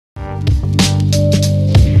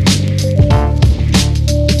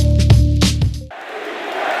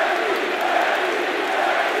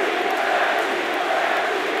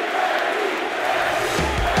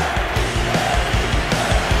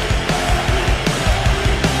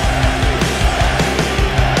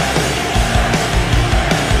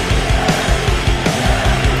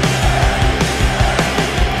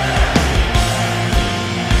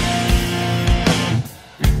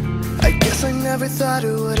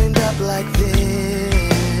end up like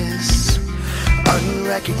this,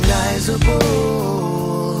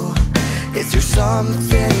 unrecognizable. Is there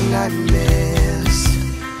something I miss?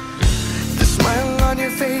 The smile on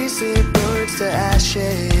your face, it burns to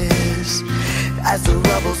ashes as the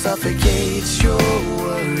rubble suffocates your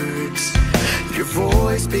words. Your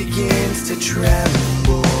voice begins to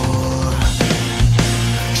tremble.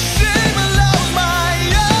 Shame allows my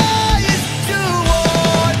eyes to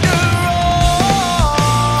wander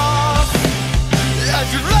off as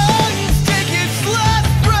your lungs take its last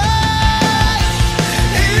breath.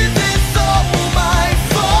 Is this all my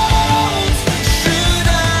fault? Should I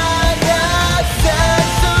have said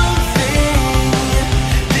something?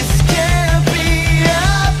 This can't be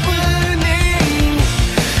happening.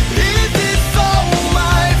 Is this all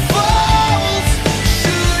my fault?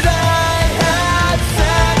 Should I have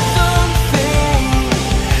said something?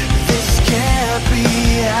 This can't be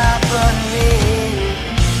happening.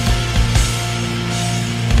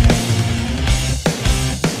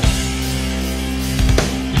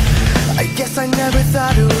 I guess I never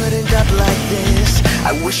thought it would end up like this.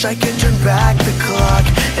 I wish I could turn back the clock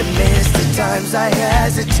and miss the times I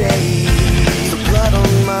hesitate. The blood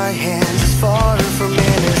on my hands is far from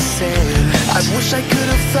innocent. I wish I could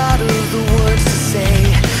have thought of the words to say,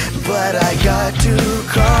 but I got too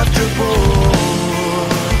comfortable.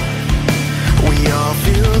 We all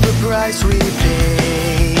feel the price we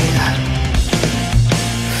pay.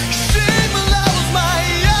 Shame allows my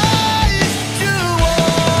eyes to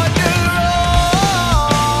wander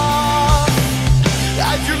off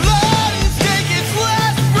as your lungs take its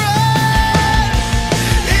last breath.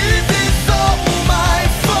 Is this all my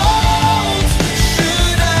fault?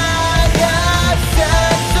 Should I have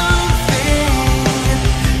said something?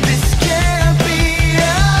 This can't be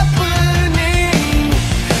happening.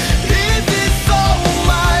 Is this all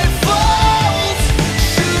my fault?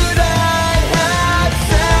 Should I have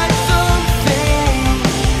said something?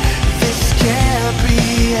 This can't be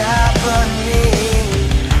happening.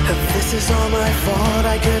 This is all my fault.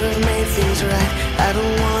 I could have made things right. I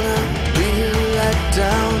don't wanna be let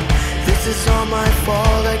down. This is all my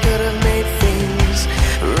fault. I could have made things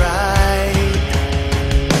right.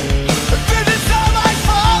 This is all my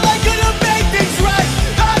fault. I could have made things right.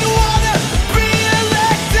 I don't wanna be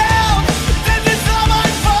let down. This is all my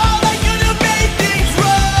fault. I could have made things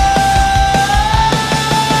right.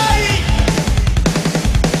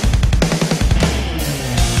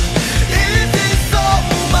 Is this all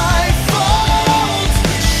my fault?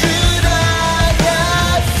 Should I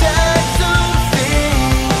have said something?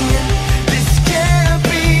 This can't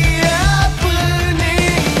be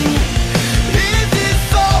happening. Is this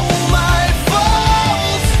all my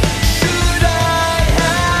fault? Should I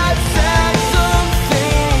have said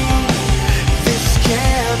something? This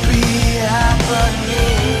can't be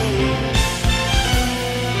happening.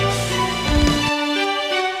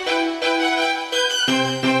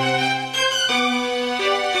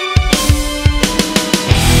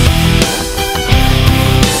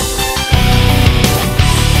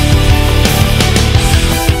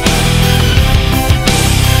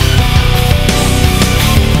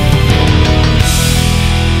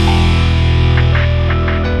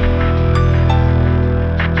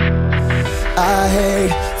 I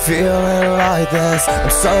hate feeling like this. I'm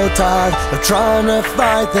so tired of trying to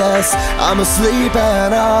fight this. I'm asleep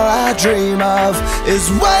and all I dream of is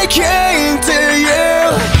waking to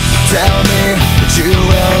you. Tell me that you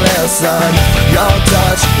will listen. Your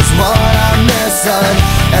touch is what I'm missing.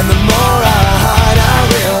 And the more I hide, I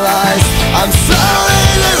realize I'm slowly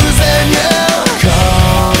losing you.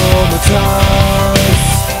 Comatose,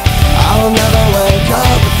 I'll never wake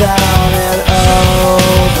up without an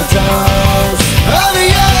overdose of you.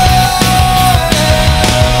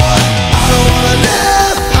 I don't wanna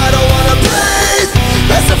live, I don't wanna breathe.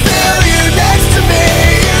 Best to feel you next to me.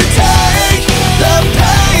 You take the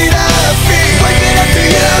pain I feel. Waking up to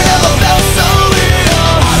you never felt so real.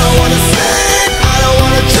 I don't wanna sleep, I don't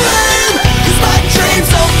wanna dream, 'cause my dreams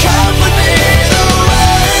don't accompany the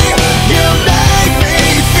way you make me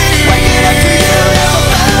feel. Waking up to you never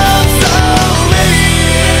felt so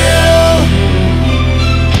real.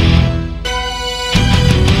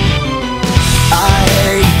 I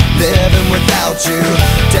hate living without you.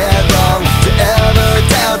 Dead wrong to ever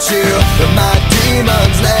doubt you. But my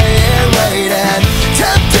demons lay in wait and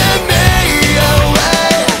tempting me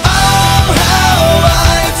away. Oh, how I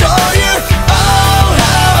adore you. Oh,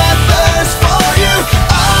 how I thirst for you.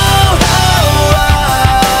 Oh, how I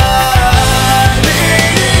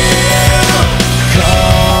need you.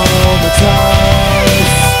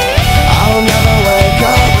 Comatose, I'll never wake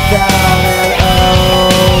up without an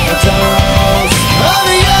overdose of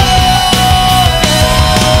you.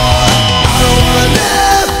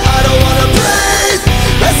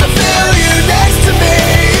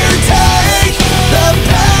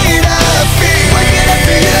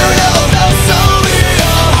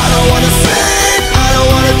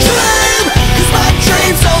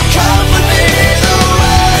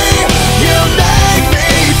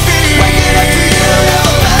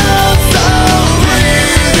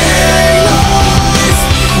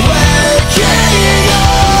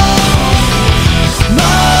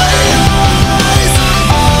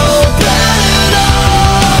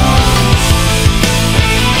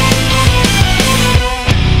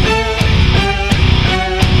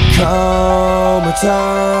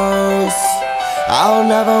 close. I'll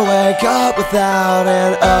never wake up without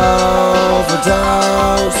an overdose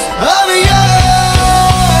of you.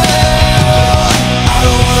 I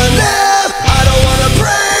don't wanna live, I don't wanna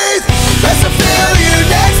breathe, just to feel you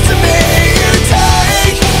next to me. You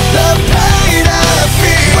take the pain out of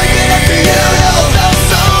me. Waking up to you never felt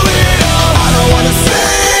so real. I don't wanna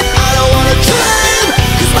sleep, I don't wanna dream,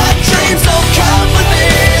 'cause my dreams don't come with me.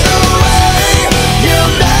 The way you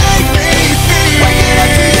make me feel. Waking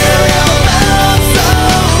up to you never felt so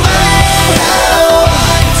real. How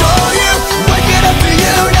I adore you. Waking up to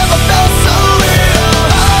you never felt so real.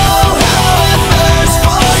 Oh, how I thirst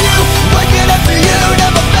for you. Waking up to you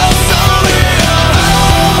never felt so real.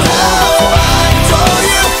 Oh, how I adore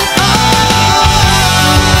you. Oh,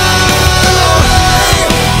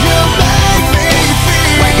 you make me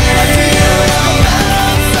feel. Waking up to you never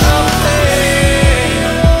felt so real.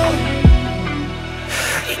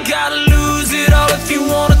 You gotta lose it all if you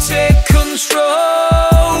wanna take control.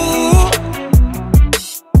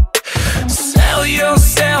 Sell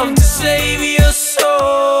yourself to save your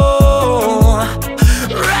soul.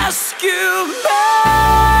 Rescue me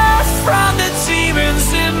from the demons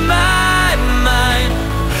in my mind.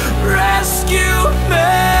 Rescue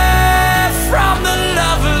me from the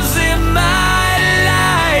lovers in my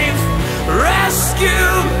life.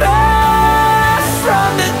 Rescue me from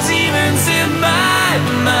the demons in my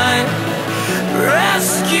mind.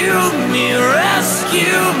 Rescue me,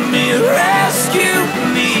 rescue me, rescue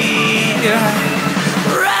me.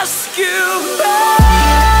 Rescue me.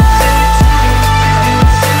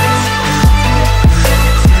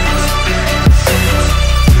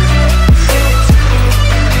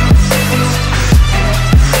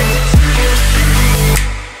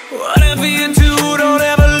 Whatever you do, don't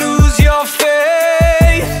ever lose your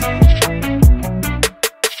faith.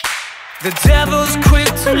 The devil's quick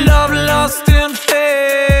to love, lost in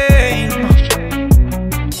fame.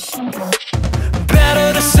 Better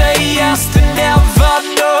to say yes than never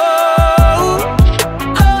know.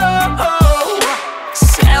 Oh, oh.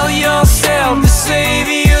 Sell yourself to save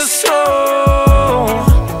your soul.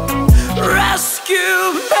 Rescue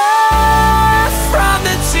me from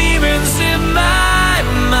the demons in my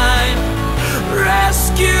mind.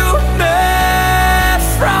 Rescue me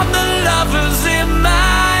from the lovers in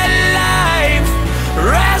my life.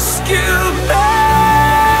 Rescue me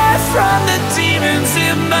from the demons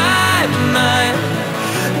in my mind.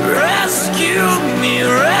 Rescue me,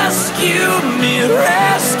 rescue me,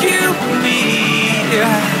 rescue me.